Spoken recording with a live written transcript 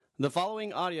The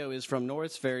following audio is from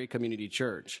Norris Ferry Community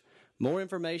Church. More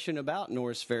information about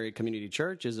Norris Ferry Community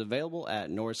Church is available at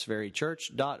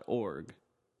norrisferrychurch.org.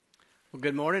 Well,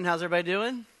 good morning. How's everybody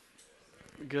doing?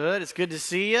 Good. It's good to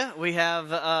see you. We have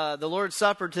the Lord's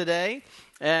Supper today,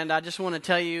 and I just want to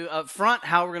tell you up front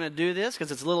how we're going to do this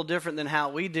because it's a little different than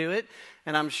how we do it,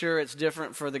 and I'm sure it's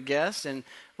different for the guests and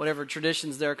whatever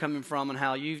traditions they're coming from and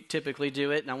how you typically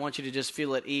do it, and I want you to just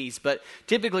feel at ease. But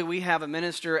typically we have a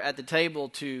minister at the table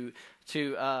to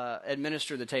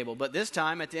administer the table. But this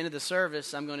time, at the end of the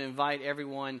service, I'm going to invite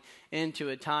everyone into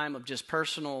a time of just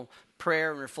personal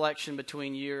prayer and reflection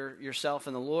between yourself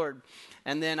and the Lord.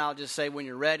 And then I'll just say, when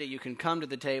you're ready, you can come to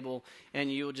the table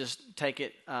and you will just take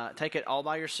it all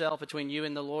by yourself between you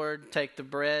and the Lord. Take the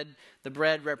bread. The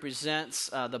bread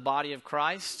represents the body of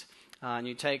Christ. And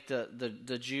you take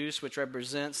the juice, which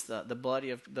represents the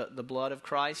blood of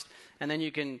Christ. And then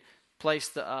you can place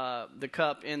the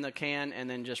cup in the can and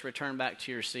then just return back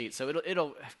to your seat. So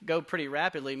it'll go pretty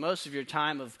rapidly. Most of your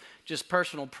time of just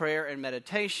personal prayer and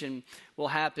meditation will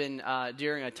happen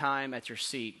during a time at your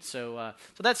seat. So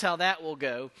that's how that will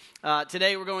go.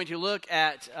 Today we're going to look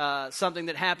at something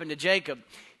that happened to Jacob.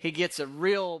 He gets a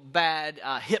real bad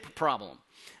hip problem.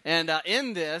 And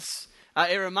in this,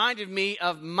 it reminded me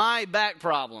of my back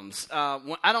problems.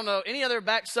 I don't know, any other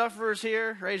back sufferers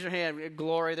here? Raise your hand.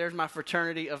 Glory, there's my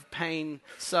fraternity of pain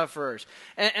sufferers.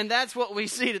 And that's what we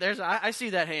see. I see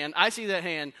that hand. I see that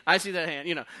hand. I see that hand.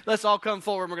 You know, let's all come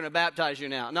forward. We're going to baptize you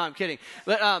now. No, I'm kidding.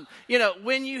 But,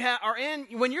 when you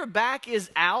when your back is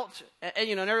out,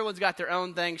 and everyone's got their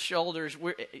own thing, shoulders.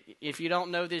 If you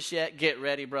don't know this yet, get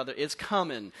ready, brother. It's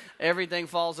coming. Everything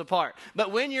falls apart.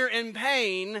 But when you're in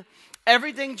pain,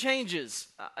 everything changes.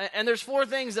 And there's four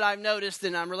things that I've noticed,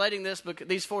 and I'm relating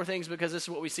these four things because this is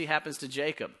what we see happens to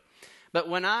Jacob. But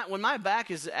when my back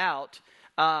is out,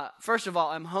 first of all,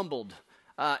 I'm humbled.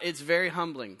 It's very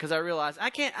humbling because I realize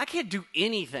I can't do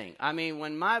anything. I mean,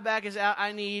 when my back is out,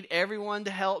 I need everyone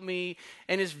to help me.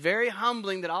 And it's very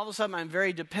humbling that all of a sudden I'm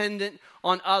very dependent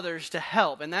on others to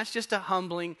help. And that's just a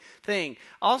humbling thing.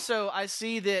 Also, I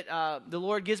see that the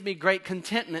Lord gives me great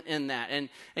contentment in that. And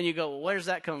you go, well, where does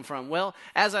that come from? Well,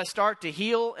 as I start to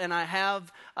heal and I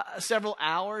have several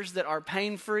hours that are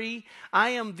pain-free, I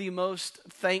am the most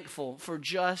thankful for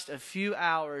just a few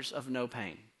hours of no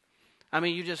pain. I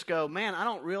mean, you just go, man, I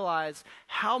don't realize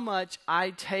how much I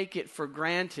take it for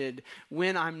granted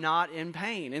when I'm not in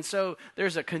pain. And so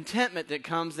there's a contentment that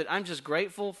comes that I'm just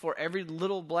grateful for every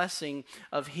little blessing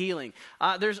of healing.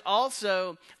 There's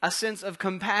also a sense of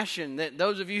compassion that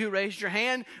those of you who raised your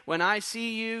hand, when I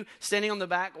see you standing on the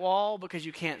back wall because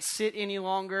you can't sit any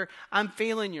longer, I'm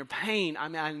feeling your pain. I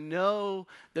mean, I know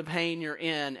the pain you're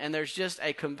in. And there's just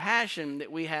a compassion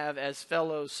that we have as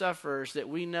fellow sufferers that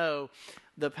we know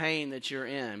the pain that you're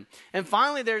in. And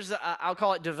finally, there's, I'll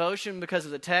call it devotion because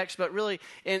of the text, but really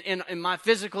in my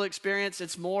physical experience,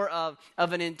 it's more of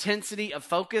an intensity of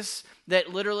focus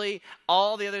that literally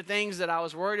all the other things that I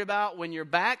was worried about, when your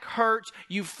back hurts,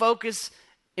 you focus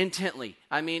intently.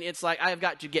 I mean, it's like I have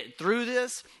got to get through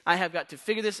this. I have got to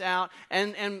figure this out.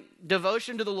 And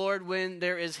devotion to the Lord when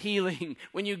there is healing,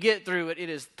 when you get through it, it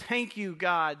is thank you,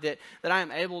 God, that I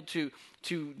am able to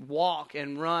walk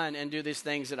and run and do these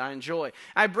things that I enjoy.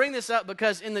 I bring this up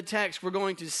because in the text we're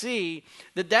going to see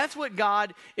that that's what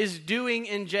God is doing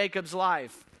in Jacob's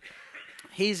life.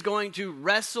 He's going to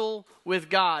wrestle with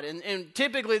God. And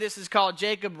typically this is called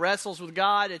Jacob wrestles with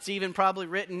God. It's even probably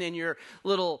written in your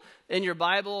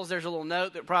Bibles. There's a little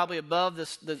note that probably above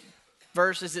the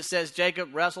verses that says Jacob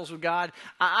wrestles with God.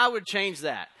 I would change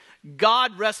that.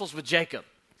 God wrestles with Jacob.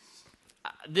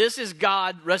 This is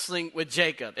God wrestling with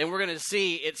Jacob. And we're going to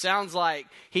see, it sounds like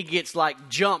he gets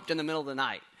jumped in the middle of the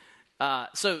night.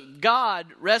 So God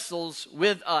wrestles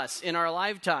with us in our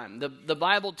lifetime. The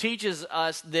Bible teaches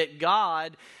us that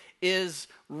God is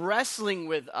wrestling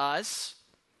with us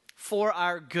for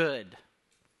our good.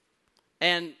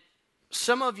 And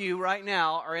some of you right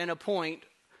now are in a point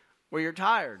where you're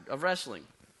tired of wrestling.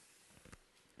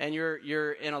 And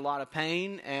you're in a lot of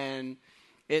pain, and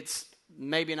it's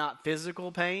maybe not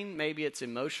physical pain, maybe it's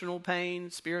emotional pain,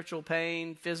 spiritual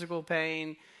pain, physical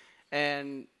pain,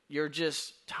 and you're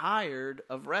just tired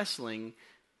of wrestling,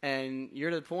 and you're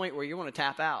to the point where you want to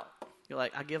tap out. You're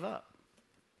like, I give up.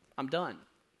 I'm done.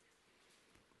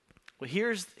 Well,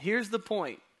 here's the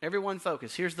point. Everyone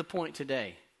focus. Here's the point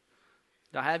today.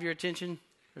 Do I have your attention?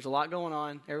 There's a lot going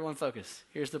on. Everyone focus.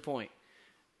 Here's the point.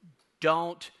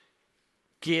 Don't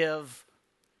give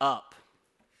up.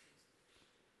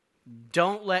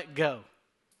 Don't let go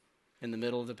in the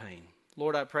middle of the pain.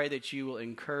 Lord, I pray that you will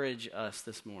encourage us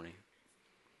this morning.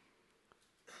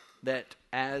 that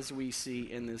as we see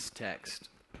in this text,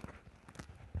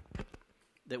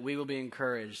 that we will be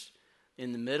encouraged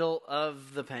in the middle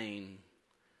of the pain,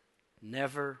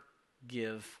 never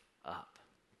give up.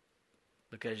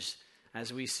 Because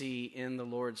as we see in the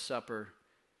Lord's Supper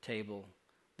table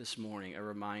this morning, a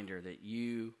reminder that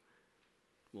you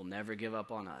will never give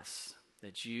up on us,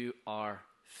 that you are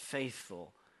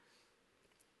faithful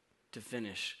to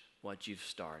finish what you've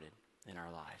started in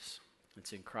our lives.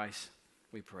 It's in Christ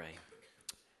we pray.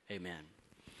 Amen.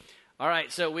 All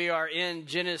right, so we are in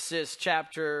Genesis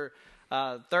chapter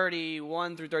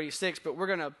 31 through 36, but we're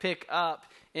going to pick up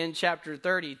in chapter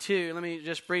 32. Let me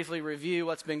just briefly review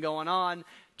what's been going on.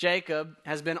 Jacob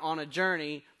has been on a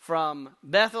journey from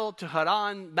Bethel to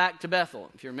Haran, back to Bethel,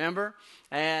 if you remember,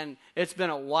 and it's been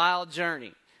a wild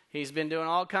journey. He's been doing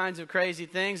all kinds of crazy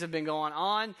things have been going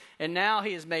on, and now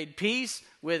he has made peace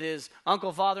with his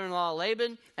uncle, father-in-law,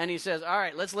 Laban, and he says, all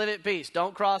right, let's live at peace.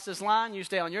 Don't cross this line. You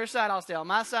stay on your side, I'll stay on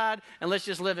my side, and let's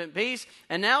just live in peace.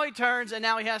 And now he turns, and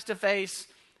now he has to face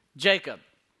Jacob.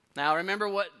 Now, remember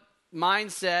what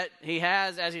mindset he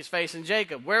has as he's facing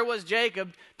Jacob. Where was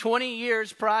Jacob 20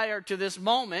 years prior to this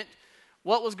moment?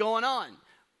 What was going on?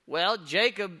 Well,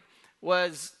 Jacob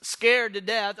was scared to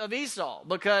death of Esau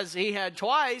because he had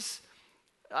twice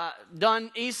done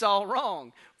Esau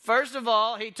wrong. First of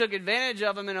all, he took advantage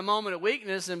of him in a moment of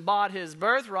weakness and bought his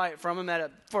birthright from him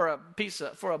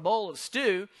for a bowl of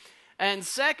stew. And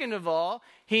second of all,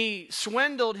 he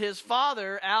swindled his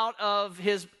father out of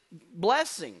his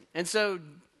blessing. And so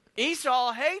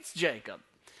Esau hates Jacob.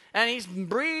 And he's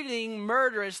breathing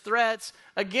murderous threats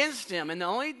against him. And the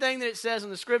only thing that it says in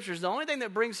the scriptures, the only thing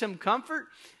that brings him comfort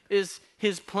is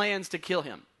his plans to kill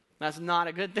him. That's not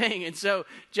a good thing. And so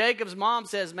Jacob's mom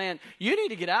says, man, you need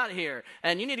to get out of here.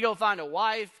 And you need to go find a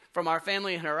wife from our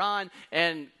family in Haran.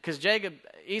 And because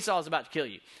Esau is about to kill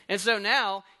you. And so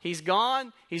now he's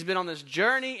gone. He's been on this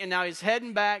journey. And now he's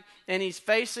heading back. And he's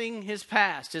facing his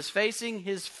past. He's facing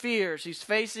his fears. He's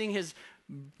facing his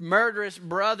murderous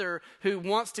brother who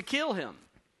wants to kill him.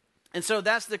 And so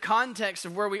that's the context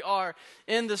of where we are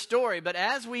in the story. But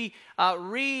as we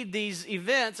read these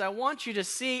events, I want you to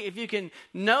see if you can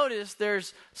notice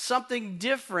there's something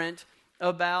different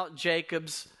about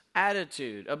Jacob's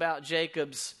attitude, about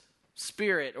Jacob's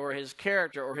spirit or his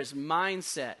character or his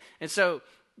mindset. And so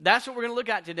that's what we're going to look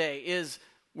at today is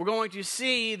we're going to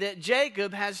see that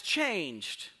Jacob has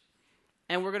changed.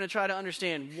 And we're going to try to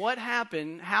understand what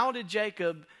happened. How did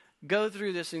Jacob go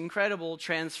through this incredible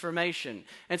transformation?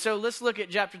 And so let's look at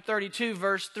chapter 32,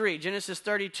 verse 3. Genesis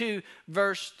 32,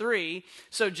 verse 3.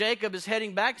 So Jacob is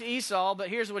heading back to Esau, but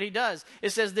here's what he does. It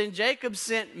says, then Jacob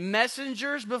sent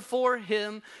messengers before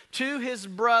him to his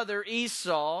brother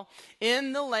Esau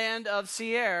in the land of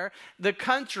Seir, the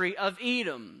country of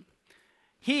Edom.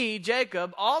 He,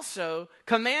 Jacob, also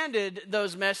commanded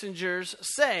those messengers,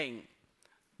 saying,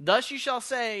 thus you shall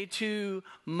say to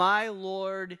my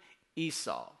lord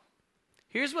Esau.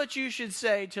 Here's what you should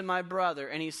say to my brother.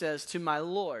 And he says, to my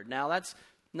Lord. Now that's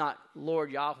not Lord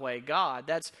Yahweh God.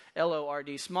 That's Lord,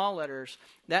 small letters.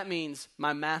 That means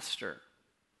my master.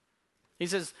 He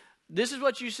says, this is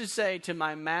what you should say to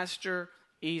my master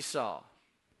Esau.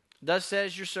 Thus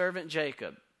says your servant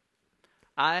Jacob.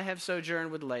 I have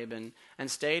sojourned with Laban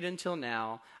and stayed until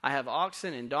now. I have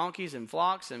oxen and donkeys and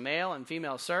flocks and male and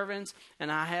female servants, and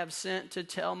I have sent to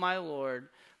tell my Lord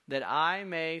that I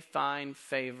may find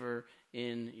favor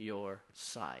in your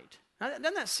sight. Now,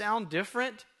 doesn't that sound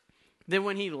different than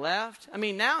when he left? I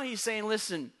mean, now he's saying,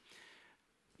 listen,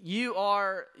 you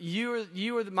are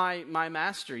my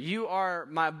master. You are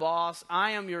my boss.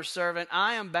 I am your servant.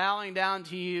 I am bowing down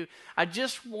to you. I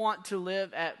just want to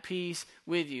live at peace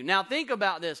with you. Now think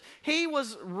about this. He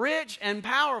was rich and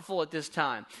powerful at this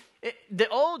time. The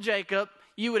old Jacob,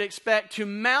 you would expect to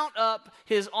mount up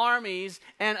his armies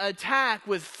and attack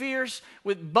with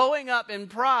bowing up in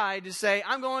pride to say,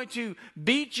 I'm going to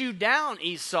beat you down,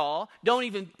 Esau. Don't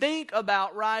even think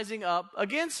about rising up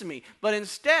against me. But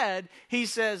instead, he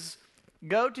says,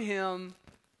 go to him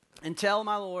and tell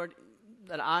my Lord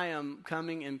that I am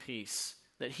coming in peace.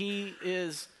 That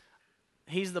he's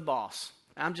the boss.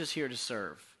 I'm just here to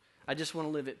serve. I just want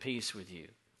to live at peace with you.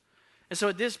 And so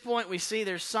at this point, we see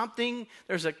there's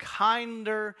a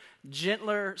kinder,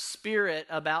 gentler spirit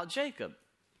about Jacob.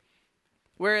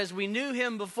 Whereas we knew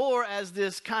him before as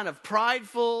this kind of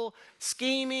prideful,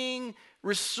 scheming,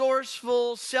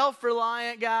 resourceful,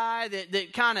 self-reliant guy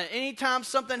that kind of anytime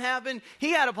something happened,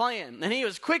 he had a plan. And he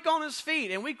was quick on his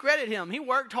feet, and we credit him. He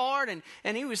worked hard,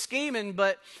 and he was scheming,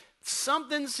 but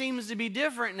something seems to be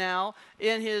different now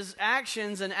in his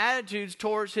actions and attitudes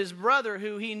towards his brother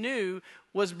who he knew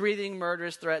was breathing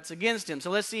murderous threats against him.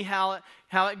 So let's see how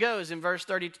it goes. In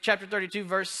chapter 32,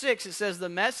 verse 6, it says, the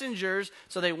messengers,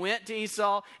 so they went to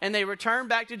Esau, and they returned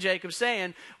back to Jacob,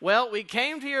 saying, well, we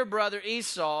came to your brother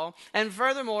Esau, and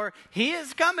furthermore, he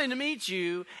is coming to meet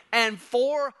you, and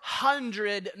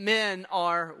 400 men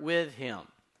are with him.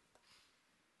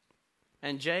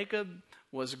 And Jacob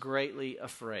was greatly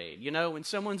afraid. You know, when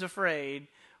someone's afraid,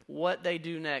 what they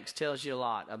do next tells you a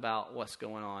lot about what's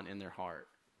going on in their heart.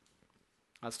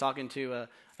 I was talking to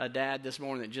a dad this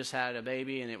morning that just had a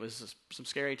baby, and it was some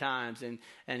scary times. And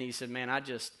he said, man,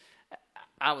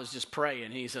 I was just praying.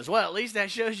 And he says, well, at least that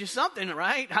shows you something,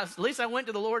 right? At least I went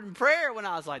to the Lord in prayer. When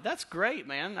I was like, that's great,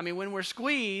 man. I mean, when we're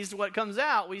squeezed, what comes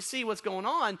out, we see what's going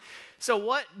on. So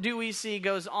what do we see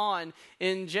goes on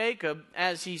in Jacob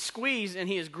as he's squeezed, and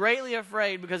he is greatly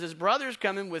afraid because his brother's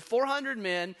coming with 400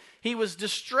 men. He was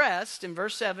distressed in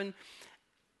verse 7.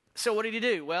 So what did he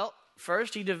do? Well,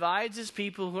 first, he divides his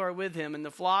people who are with him and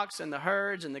the flocks and the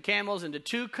herds and the camels into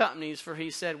two companies. For he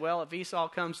said, well, if Esau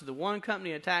comes to the one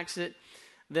company and attacks it,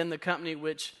 then the company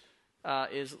which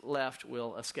is left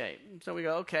will escape. So we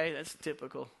go, okay, that's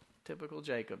typical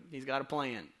Jacob. He's got a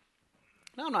plan.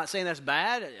 Now, I'm not saying that's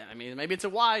bad. I mean, maybe it's a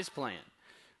wise plan.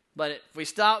 But if we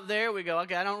stop there, we go,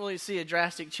 okay, I don't really see a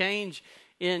drastic change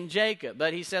in Jacob.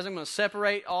 But he says, I'm going to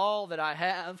separate all that I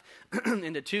have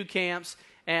into two camps,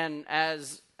 and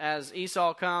as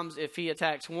Esau comes, if he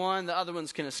attacks one, the other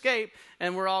ones can escape,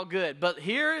 and we're all good. But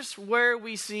here's where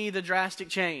we see the drastic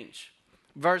change.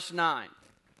 Verse 9.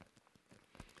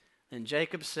 And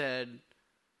Jacob said,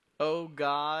 O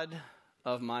God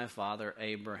of my father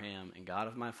Abraham and God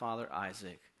of my father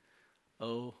Isaac,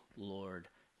 O Lord,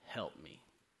 help me.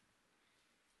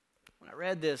 When I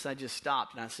read this, I just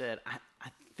stopped and I said, I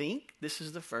think this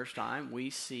is the first time we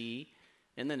see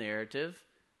in the narrative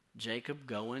Jacob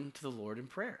going to the Lord in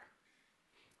prayer.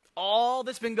 All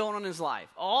that's been going on in his life,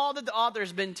 all that the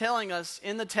author's been telling us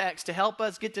in the text to help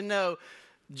us get to know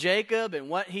Jacob and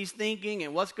what he's thinking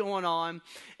and what's going on.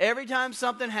 Every time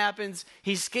something happens,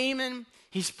 he's scheming,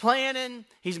 he's planning,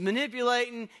 he's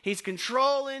manipulating, he's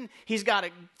controlling, he's got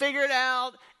to figure it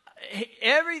out.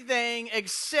 Everything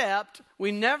except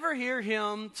we never hear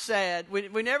him said,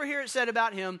 we never hear it said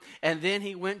about him, and then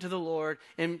he went to the Lord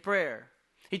in prayer.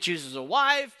 He chooses a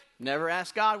wife, never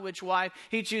asks God which wife.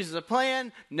 He chooses a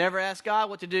plan, never asks God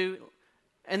what to do.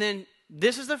 And then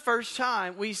this is the first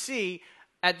time we see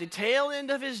at the tail end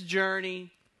of his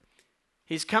journey,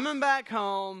 he's coming back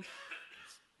home.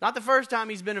 Not the first time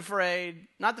he's been afraid,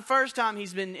 not the first time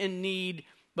he's been in need,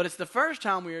 but it's the first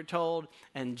time we are told,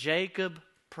 and Jacob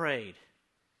prayed.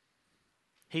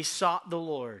 He sought the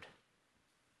Lord.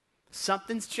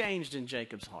 Something's changed in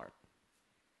Jacob's heart.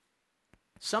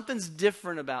 Something's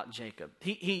different about Jacob.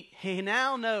 He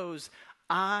now knows,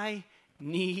 I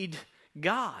need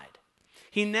God.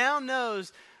 He now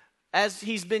knows, as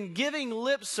he's been giving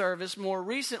lip service more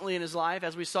recently in his life,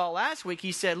 as we saw last week,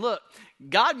 he said, look,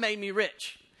 God made me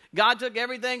rich. God took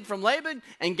everything from Laban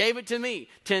and gave it to me.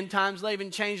 10 times Laban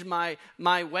changed my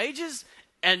wages,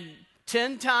 and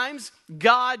 10 times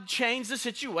God changed the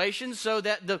situation so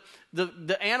that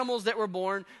the animals that were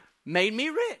born made me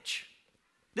rich.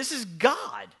 This is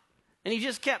God. And he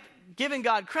just kept giving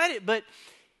God credit, but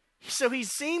so he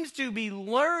seems to be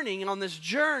learning on this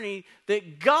journey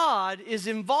that God is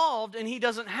involved and he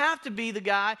doesn't have to be the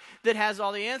guy that has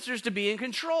all the answers to be in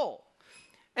control.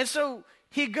 And so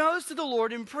he goes to the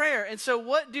Lord in prayer. And so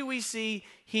what do we see?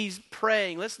 He's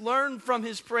praying. Let's learn from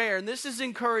his prayer. And this is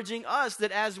encouraging us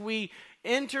that as we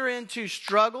enter into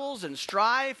struggles and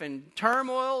strife and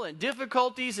turmoil and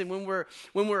difficulties, and when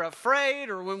we're afraid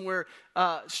or when we're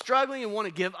struggling and want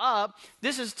to give up,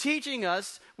 this is teaching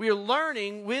us, we are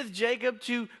learning with Jacob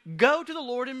to go to the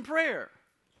Lord in prayer.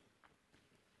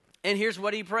 And here's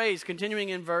what he prays, continuing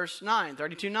in verse 9,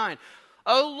 32:9.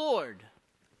 O Lord,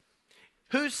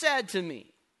 who said to me,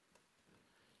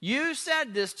 you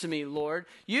said this to me, Lord.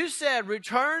 You said,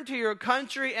 return to your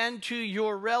country and to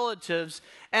your relatives,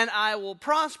 and I will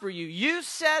prosper you. You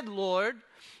said, Lord,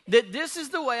 that this is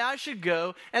the way I should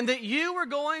go, and that you were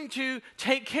going to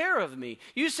take care of me.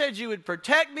 You said you would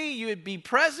protect me, you would be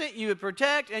present, you would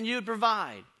protect, and you would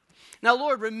provide. Now,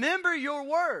 Lord, remember your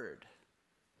word.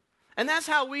 And that's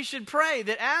how we should pray,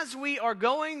 that as we are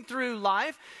going through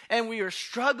life and we are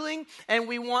struggling and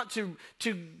we want to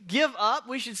give up,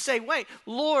 we should say, wait,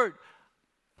 Lord,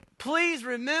 please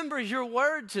remember your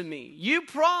word to me. You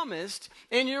promised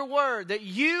in your word that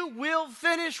you will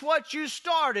finish what you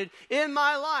started in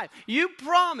my life. You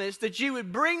promised that you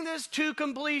would bring this to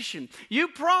completion. You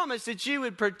promised that you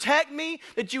would protect me,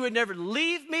 that you would never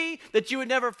leave me, that you would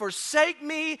never forsake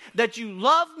me, that you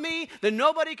love me, that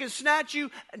nobody can snatch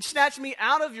me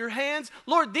out of your hands.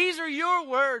 Lord, these are your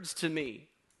words to me.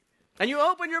 And you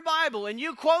open your Bible and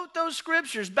you quote those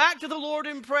scriptures back to the Lord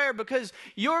in prayer because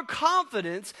your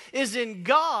confidence is in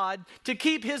God to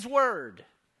keep his word.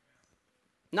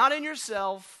 Not in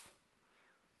yourself,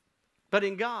 but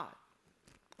in God.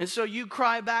 And so you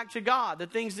cry back to God the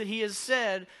things that he has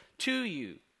said to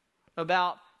you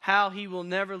about how he will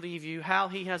never leave you, how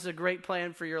he has a great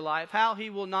plan for your life, how he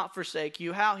will not forsake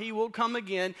you, how he will come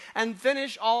again and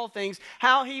finish all things,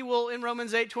 how he will, in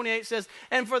Romans 8:28 says,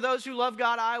 and for those who love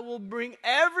God, I will bring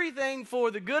everything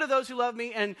for the good of those who love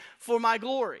me and for my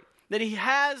glory. That he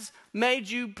has made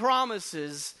you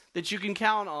promises that you can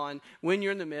count on when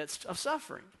you're in the midst of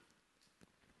suffering.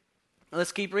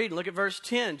 Let's keep reading. Look at verse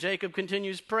 10. Jacob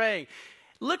continues praying.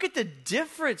 Look at the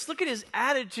difference. Look at his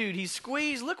attitude. He's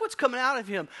squeezed. Look what's coming out of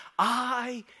him.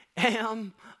 I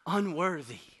am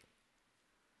unworthy.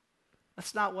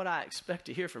 That's not what I expect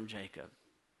to hear from Jacob.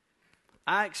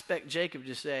 I expect Jacob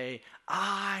to say,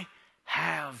 I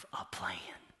have a plan.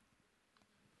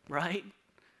 Right?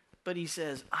 But he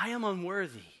says, I am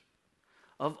unworthy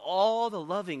of all the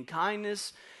loving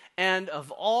kindness and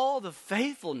of all the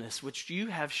faithfulness which you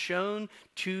have shown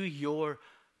to your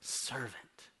servant.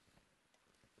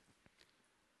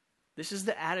 This is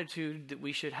the attitude that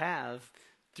we should have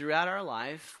throughout our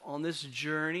life on this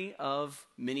journey of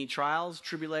many trials,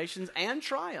 tribulations, and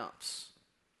triumphs.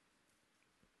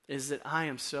 Is that I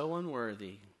am so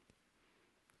unworthy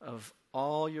of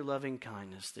all your loving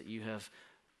kindness that you have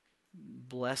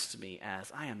blessed me as.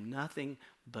 I am nothing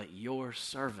but your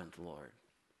servant, Lord.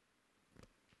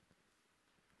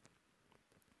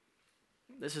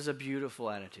 This is a beautiful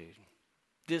attitude.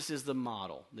 This is the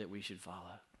model that we should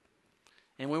follow.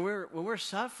 And when we're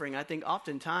suffering, I think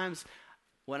oftentimes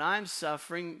when I'm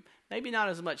suffering, maybe not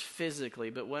as much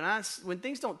physically, but when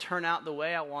things don't turn out the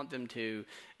way I want them to,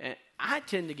 I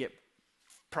tend to get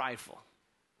prideful.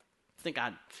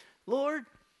 Lord,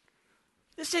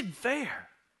 this isn't fair.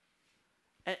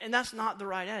 And that's not the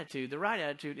right attitude. The right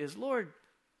attitude is, Lord,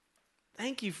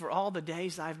 thank you for all the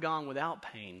days I've gone without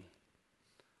pain.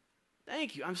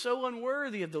 Thank you. I'm so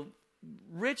unworthy of the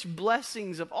rich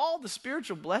blessings of all the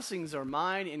spiritual blessings are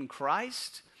mine in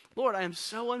Christ. Lord, I am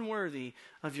so unworthy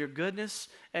of your goodness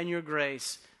and your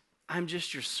grace. I'm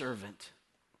just your servant.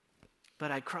 But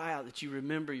I cry out that you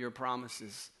remember your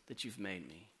promises that you've made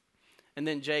me. And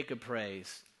then Jacob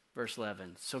prays, verse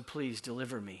 11, so please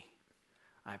deliver me,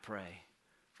 I pray,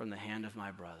 from the hand of my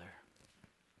brother.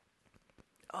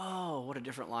 Oh, what a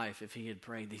different life if he had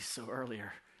prayed these so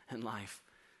earlier in life.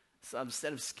 So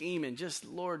instead of scheming, just,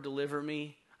 Lord, deliver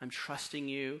me. I'm trusting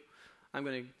you. I'm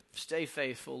going to stay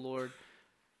faithful, Lord.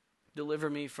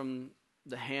 Deliver me from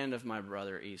the hand of my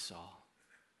brother Esau.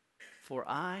 For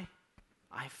I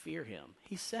fear him.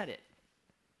 He said it.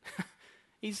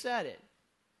 He said it.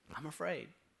 I'm afraid.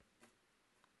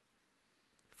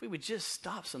 If we would just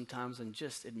stop sometimes and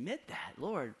just admit that,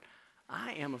 Lord,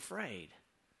 I am afraid.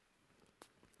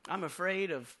 I'm afraid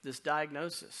of this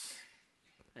diagnosis,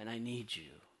 and I need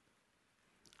you.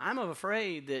 I'm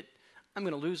afraid that I'm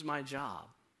going to lose my job.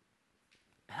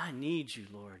 And I need you,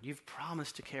 Lord. You've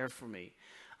promised to care for me.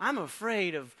 I'm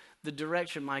afraid of the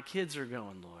direction my kids are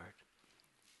going, Lord.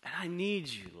 And I need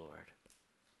you, Lord.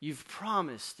 You've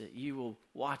promised that you will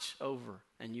watch over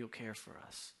and you'll care for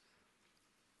us.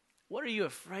 What are you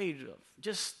afraid of?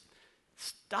 Just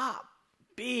stop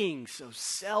being so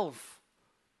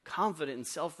self-confident and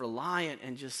self-reliant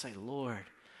and just say, Lord,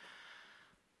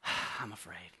 I'm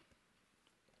afraid.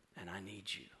 And I need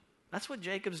you. That's what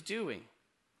Jacob's doing.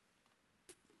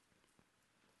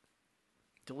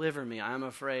 Deliver me. I'm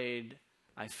afraid.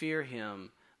 I fear him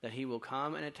that he will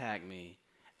come and attack me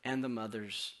and the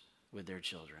mothers with their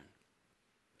children.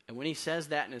 And when he says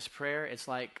that in his prayer, it's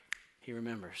like he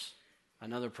remembers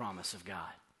another promise of God.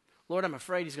 Lord, I'm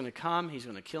afraid he's going to come. He's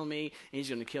going to kill me. And he's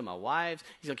going to kill my wives.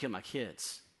 He's going to kill my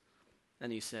kids. Then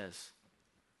he says,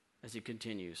 as he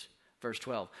continues, verse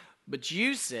 12, but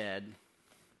you said,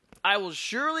 I will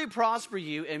surely prosper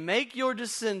you and make your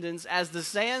descendants as the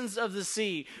sands of the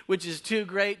sea, which is too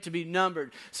great to be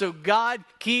numbered. So God,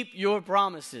 keep your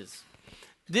promises.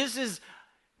 This is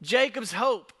Jacob's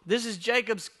hope. This is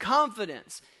Jacob's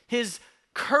confidence. His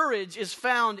Courage is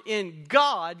found in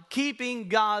God, keeping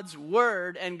God's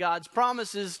word and God's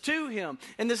promises to him.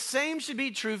 And the same should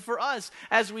be true for us.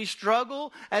 As we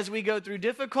struggle, as we go through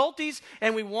difficulties,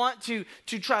 and we want to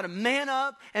try to man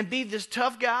up and be this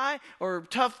tough guy or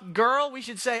tough girl, we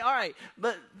should say, all right,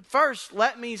 but first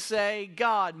let me say,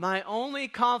 God, my only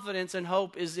confidence and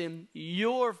hope is in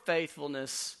your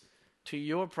faithfulness to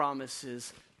your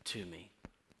promises to me.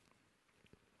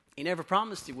 He never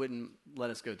promised he wouldn't let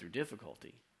us go through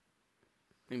difficulty.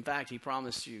 In fact, he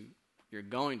promised you're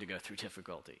going to go through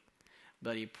difficulty.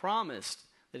 But he promised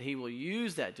that he will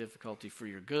use that difficulty for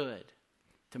your good,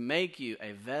 to make you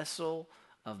a vessel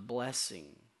of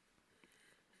blessing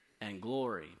and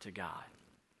glory to God.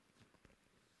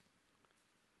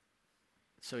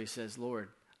 So he says, Lord,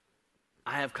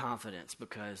 I have confidence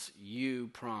because you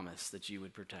promised that you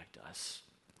would protect us.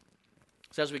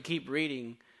 So as we keep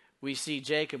reading, we see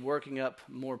Jacob working up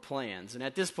more plans. And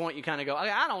at this point, you kind of go,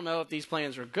 I don't know if these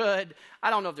plans are good.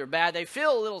 I don't know if they're bad. They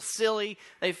feel a little silly.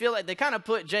 They feel like they kind of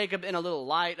put Jacob in a little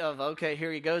light of, okay,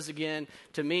 here he goes again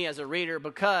to me as a reader,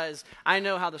 because I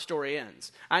know how the story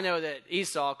ends. I know that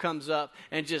Esau comes up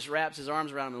and just wraps his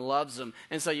arms around him and loves him.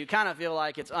 And so you kind of feel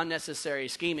like it's unnecessary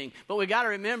scheming. But we got to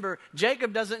remember,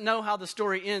 Jacob doesn't know how the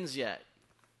story ends yet.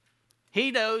 He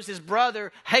knows his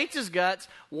brother hates his guts,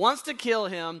 wants to kill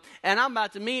him, and I'm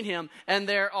about to meet him, and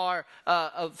there are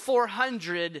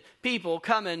 400 people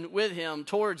coming with him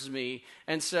towards me.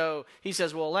 And so he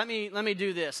says, well, let me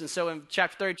do this. And so in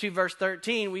chapter 32, verse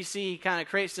 13, we see he kind of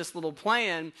creates this little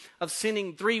plan of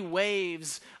sending 3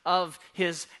 waves of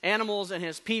his animals and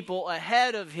his people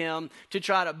ahead of him to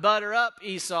try to butter up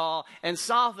Esau and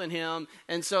soften him,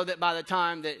 and so that by the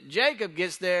time that Jacob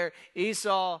gets there,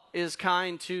 Esau is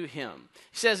kind to him.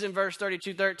 He says in verse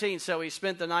 32:13, so he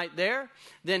spent the night there.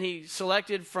 Then he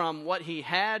selected from what he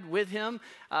had with him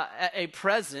a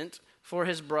present for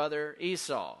his brother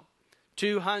Esau.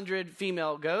 200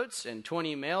 female goats and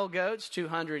 20 male goats,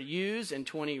 200 ewes and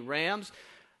 20 rams,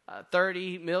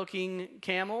 30 milking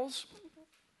camels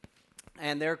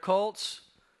and their colts,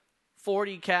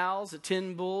 40 cows,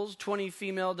 10 bulls, 20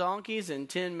 female donkeys, and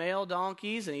 10 male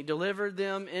donkeys. And he delivered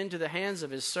them into the hands of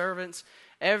his servants.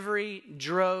 Every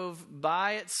drove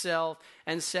by itself,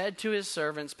 and said to his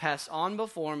servants, pass on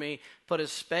before me, put a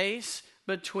space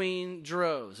between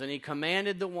droves. And he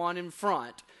commanded the one in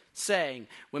front, saying,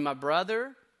 when my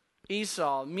brother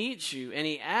Esau meets you, and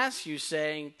he asks you,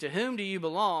 saying, to whom do you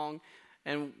belong,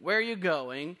 and where are you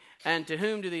going, and to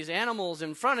whom do these animals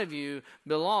in front of you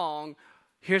belong,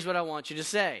 here's what I want you to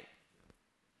say.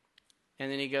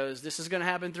 And then he goes, this is going to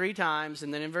happen 3 times.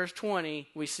 And then in verse 20,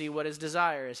 we see what his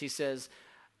desire is. He says,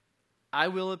 I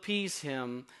will appease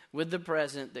him with the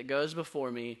present that goes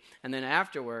before me, and then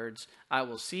afterwards I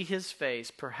will see his face.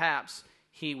 Perhaps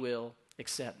he will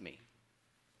accept me.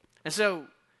 And so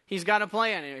he's got a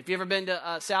plan. If you've ever been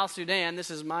to South Sudan,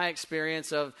 this is my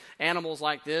experience of animals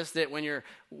like this, that when you're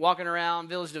walking around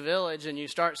village to village and you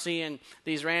start seeing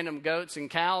these random goats and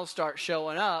cows start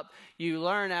showing up, you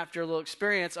learn after a little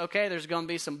experience, okay, there's going to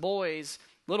be some boys,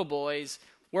 little boys,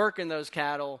 working those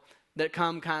cattle that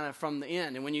come kind of from the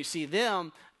end. And when you see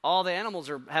them, all the animals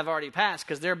have already passed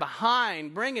because they're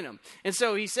behind bringing them. And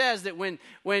so he says that when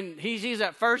he sees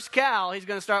that first cow, he's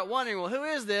going to start wondering, well, who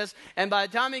is this? And by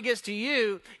the time he gets to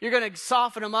you, you're going to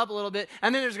soften him up a little bit.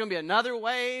 And then there's going to be another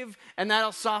wave, and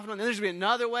that'll soften him. And then there's going to be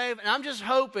another wave. And I'm just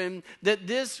hoping that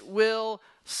this will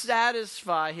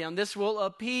satisfy him. This will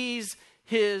appease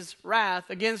his wrath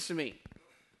against me.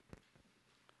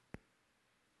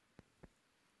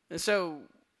 And so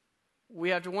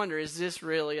we have to wonder, is this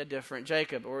really a different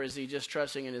Jacob, or is he just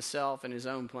trusting in himself and his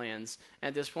own plans?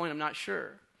 At this point, I'm not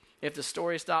sure. If the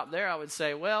story stopped there, I would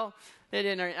say, well,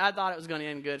 I thought it was going to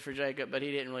end good for Jacob, but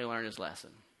he didn't really learn his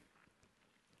lesson.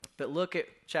 But look at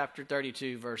chapter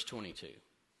 32, verse 22.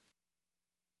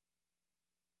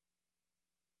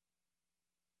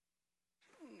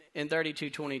 In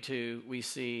 32:22, we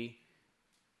see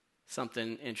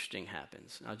something interesting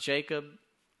happens. Now, Jacob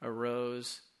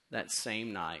arose that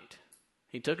same night.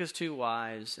 He took his 2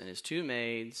 wives and his 2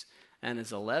 maids and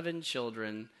his 11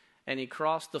 children, and he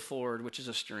crossed the ford, which is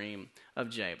a stream, of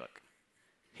Jabbok.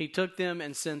 He took them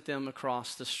and sent them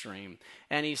across the stream,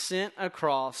 and he sent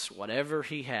across whatever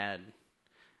he had.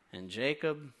 And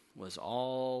Jacob was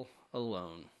all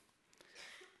alone.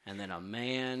 And then a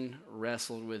man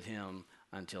wrestled with him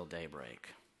until daybreak.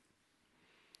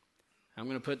 I'm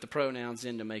going to put the pronouns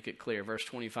in to make it clear. Verse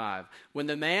 25. When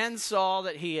the man saw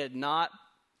that he had not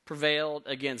prevailed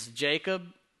against Jacob,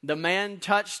 the man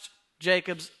touched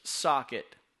Jacob's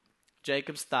socket,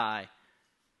 Jacob's thigh.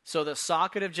 So the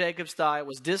socket of Jacob's thigh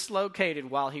was dislocated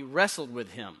while he wrestled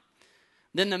with him.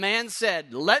 Then the man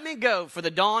said, let me go, for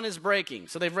the dawn is breaking.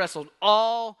 So they've wrestled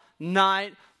all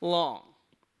night long.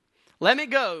 Let me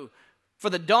go, for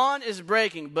the dawn is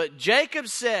breaking. But Jacob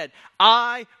said,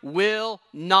 I will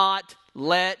not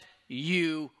let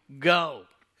you go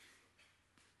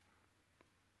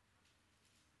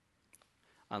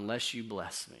unless you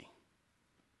bless me.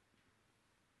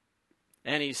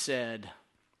 And he said,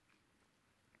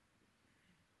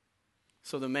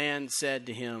 so the man said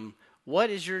to him, what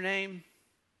is your name?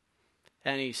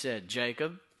 And he said,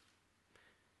 Jacob.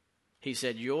 He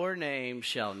said, your name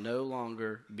shall no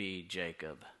longer be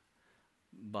Jacob,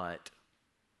 but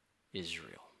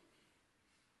Israel.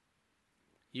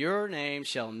 Your name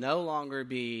shall no longer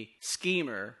be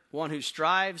schemer, one who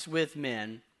strives with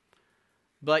men,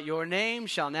 but your name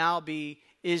shall now be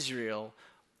Israel,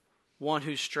 one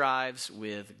who strives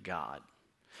with God.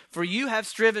 For you have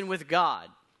striven with God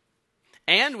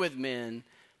and with men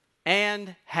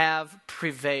and have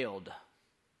prevailed.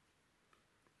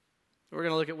 We're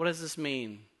going to look at, what does this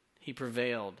mean? He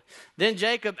prevailed. Then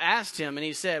Jacob asked him, and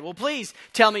he said, well, please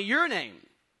tell me your name.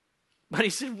 But he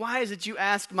said, why is it you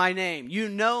ask my name? You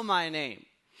know my name.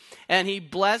 And he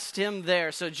blessed him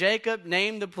there. So Jacob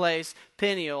named the place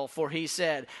Peniel, for he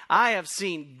said, I have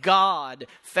seen God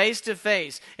face to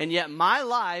face, and yet my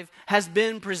life has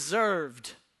been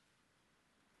preserved.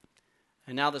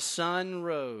 And now the sun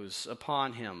rose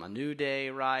upon him, a new day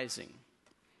rising,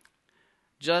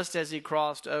 just as he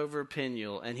crossed over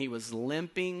Peniel, and he was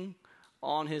limping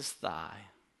on his thigh.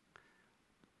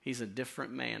 He's a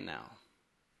different man now.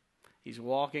 He's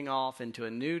walking off into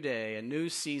a new day, a new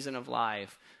season of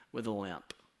life with a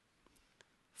limp,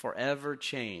 forever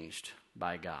changed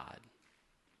by God.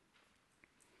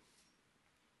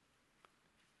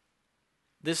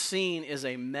 This scene is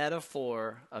a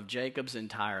metaphor of Jacob's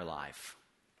entire life.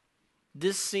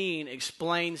 This scene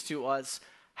explains to us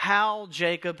how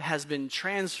Jacob has been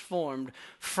transformed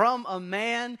from a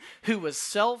man who was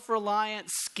self-reliant,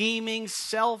 scheming,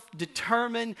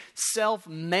 self-determined,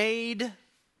 self-made,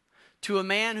 to a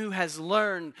man who has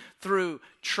learned through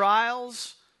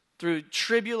trials, through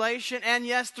tribulation, and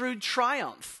yes, through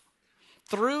triumph.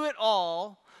 Through it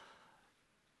all,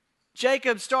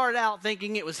 Jacob started out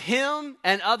thinking it was him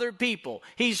and other people.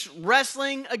 He's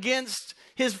wrestling against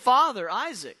his father,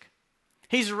 Isaac.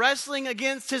 He's wrestling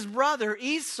against his brother,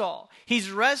 Esau.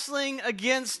 He's wrestling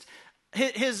against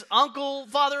his uncle,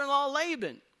 father-in-law,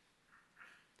 Laban.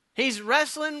 He's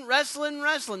wrestling.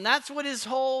 That's what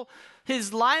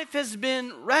his life has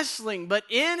been, wrestling. But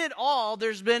in it all,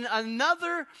 there's been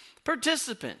another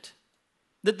participant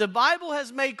that the Bible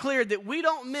has made clear that we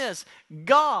don't miss.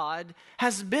 God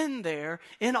has been there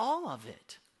in all of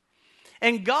it.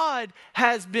 And God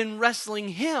has been wrestling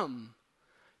him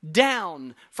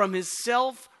down from his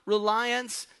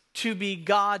self-reliance to be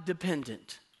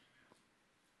God-dependent.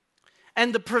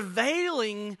 And the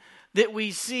prevailing that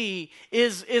we see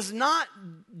is not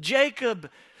Jacob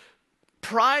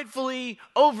pridefully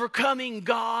overcoming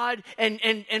God and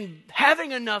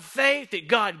having enough faith that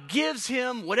God gives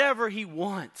him whatever he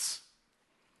wants.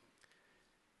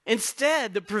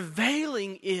 Instead, the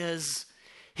prevailing is,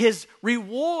 his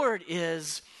reward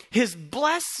is, his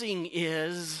blessing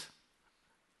is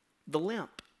the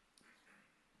limp.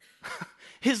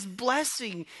 His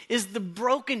blessing is the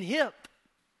broken hip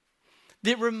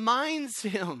that reminds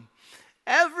him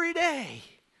every day,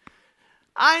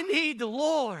 I need the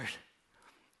Lord.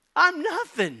 I'm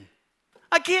nothing.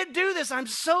 I can't do this. I'm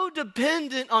so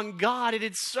dependent on God, and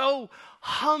it's so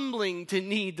humbling to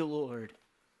need the Lord.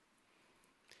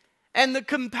 And the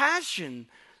compassion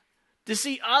to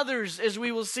see others, as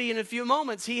we will see in a few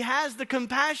moments. He has the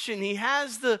compassion. He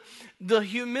has the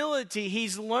humility.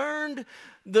 He's learned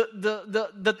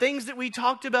the things that we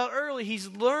talked about earlier. He's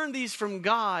learned these from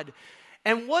God.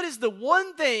 And what is the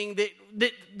one thing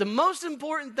that the most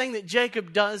important thing that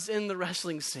Jacob does in the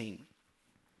wrestling scene?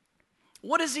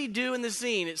 What does he do in the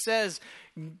scene? It says,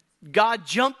 God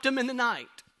jumped him in the night.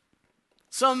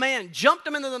 Some man jumped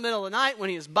him into the middle of the night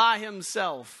when he was by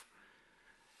himself.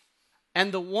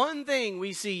 And the one thing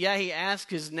we see, he asked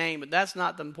his name, but that's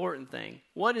not the important thing.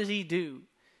 What does he do?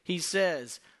 He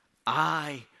says,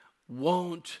 I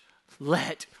won't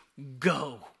let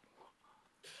go.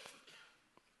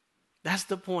 That's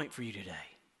the point for you today.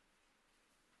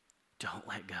 Don't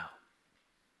let go.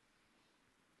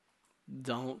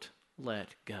 Don't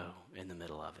let go in the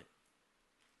middle of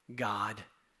it. God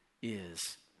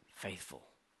is faithful.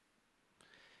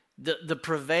 The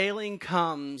prevailing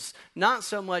comes not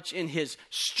so much in his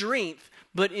strength,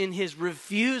 but in his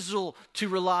refusal to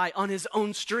rely on his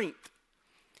own strength.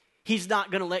 He's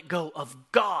not going to let go of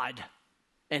God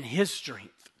and his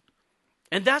strength.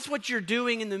 And that's what you're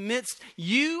doing in the midst,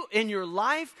 you in your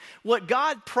life. What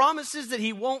God promises that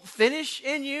he won't finish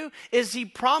in you is he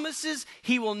promises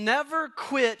he will never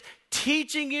quit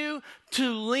teaching you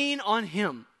to lean on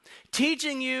him,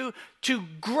 teaching you to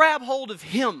grab hold of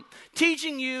him,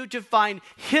 teaching you to find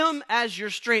him as your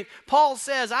strength. Paul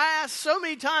says, I asked so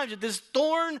many times that this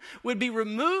thorn would be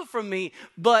removed from me,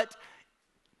 but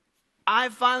I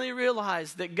finally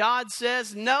realized that God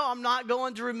says, no, I'm not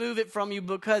going to remove it from you,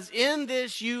 because in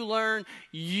this you learn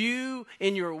you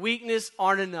in your weakness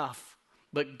aren't enough.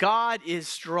 But God is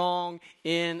strong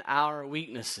in our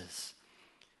weaknesses.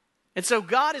 And so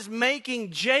God is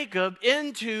making Jacob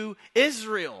into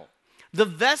Israel, the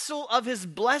vessel of his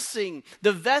blessing,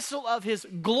 the vessel of his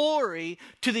glory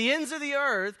to the ends of the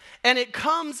earth. And it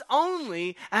comes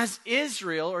only as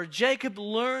Israel, or Jacob,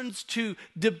 learns to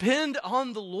depend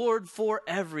on the Lord for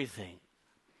everything.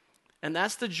 And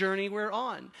that's the journey we're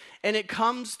on. And it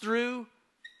comes through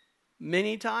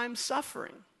many times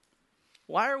suffering.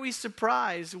 Why are we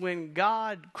surprised when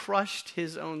God crushed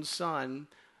his own son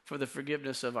for the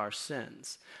forgiveness of our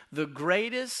sins? The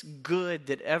greatest good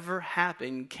that ever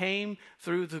happened came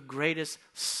through the greatest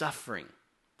suffering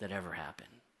that ever happened.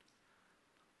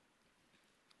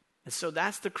 And so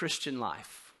that's the Christian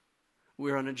life.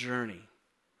 We're on a journey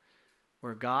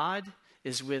where God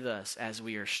is with us as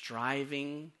we are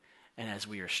striving and as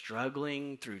we are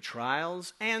struggling through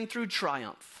trials and through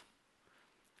triumph.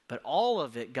 But all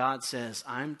of it, God says,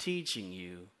 I'm teaching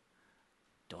you,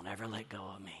 don't ever let go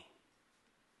of me.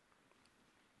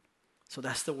 So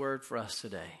that's the word for us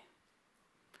today.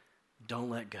 Don't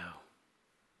let go.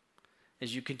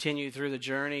 As you continue through the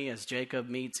journey, as Jacob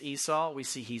meets Esau, we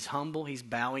see he's humble. He's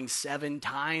bowing 7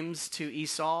 times to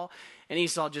Esau. And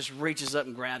Esau just reaches up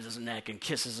and grabs his neck and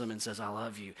kisses him and says, I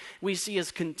love you. We see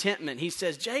his contentment. He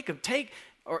says,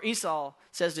 Esau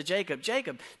says to Jacob,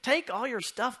 take all your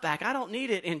stuff back. I don't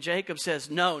need it. And Jacob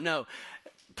says, no.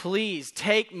 Please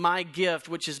take my gift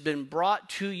which has been brought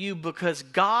to you, because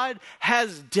God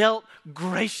has dealt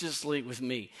graciously with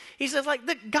me. He says,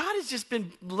 God has just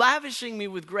been lavishing me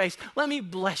with grace. Let me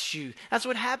bless you. That's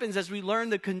what happens as we learn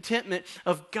the contentment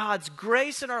of God's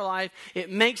grace in our life. It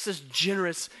makes us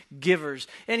generous givers.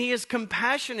 And he is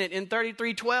compassionate in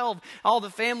 33:12. All the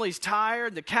family's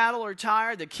tired. The cattle are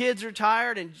tired. The kids are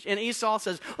tired. And Esau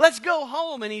says, let's go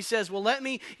home. And he says, well,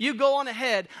 you go on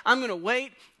ahead. I'm going to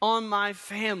wait on my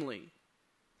family.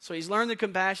 So he's learned the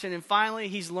compassion, and finally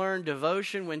he's learned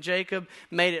devotion. When Jacob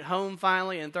made it home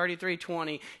finally in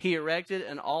 33:20, he erected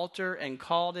an altar and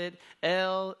called it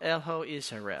El Elohe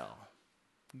Israel.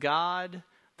 God,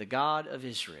 the God of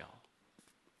Israel,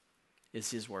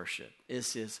 is his worship,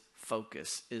 is his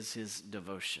focus, is his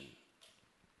devotion.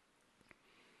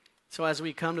 So as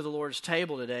we come to the Lord's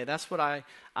table today, that's what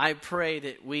I pray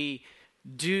that we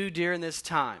do during this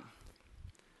time.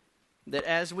 That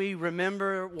as we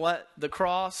remember what the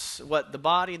cross, what the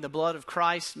body and the blood of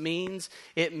Christ means,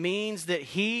 it means that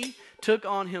he took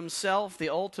on himself the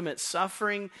ultimate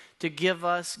suffering to give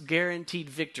us guaranteed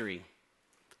victory.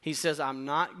 He says, I'm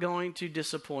not going to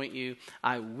disappoint you.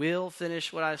 I will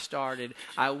finish what I started.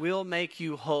 I will make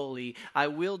you holy. I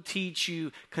will teach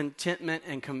you contentment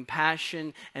and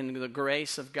compassion and the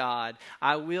grace of God.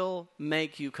 I will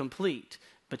make you complete,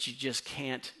 but you just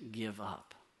can't give up.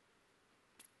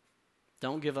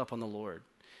 Don't give up on the Lord.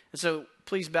 And so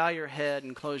please bow your head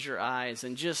and close your eyes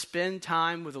and just spend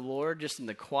time with the Lord, just in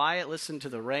the quiet. Listen to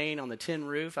the rain on the tin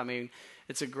roof. I mean,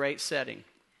 it's a great setting.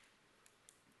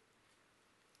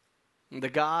 The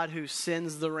God who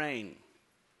sends the rain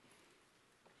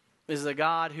is the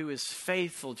God who is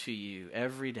faithful to you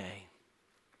every day.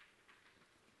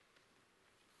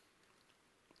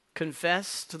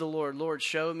 Confess to the Lord, Lord,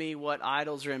 show me what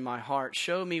idols are in my heart.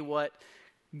 Show me what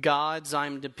gods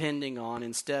I'm depending on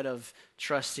instead of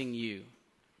trusting you.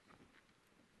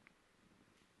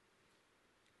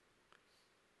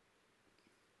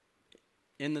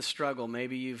 In the struggle,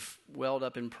 maybe you've welled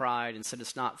up in pride and said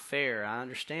it's not fair. I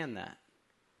understand that.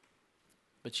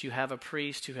 But you have a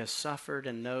priest who has suffered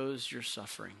and knows your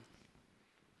suffering.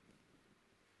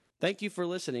 Thank you for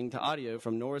listening to audio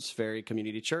from Norris Ferry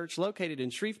Community Church, located in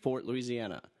Shreveport,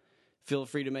 Louisiana. Feel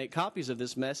free to make copies of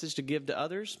this message to give to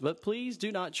others, but please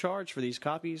do not charge for these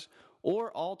copies or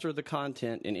alter the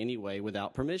content in any way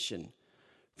without permission.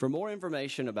 For more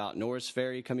information about Norris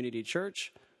Ferry Community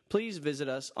Church, please visit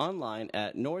us online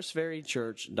at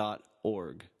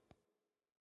norrisferrychurch.org.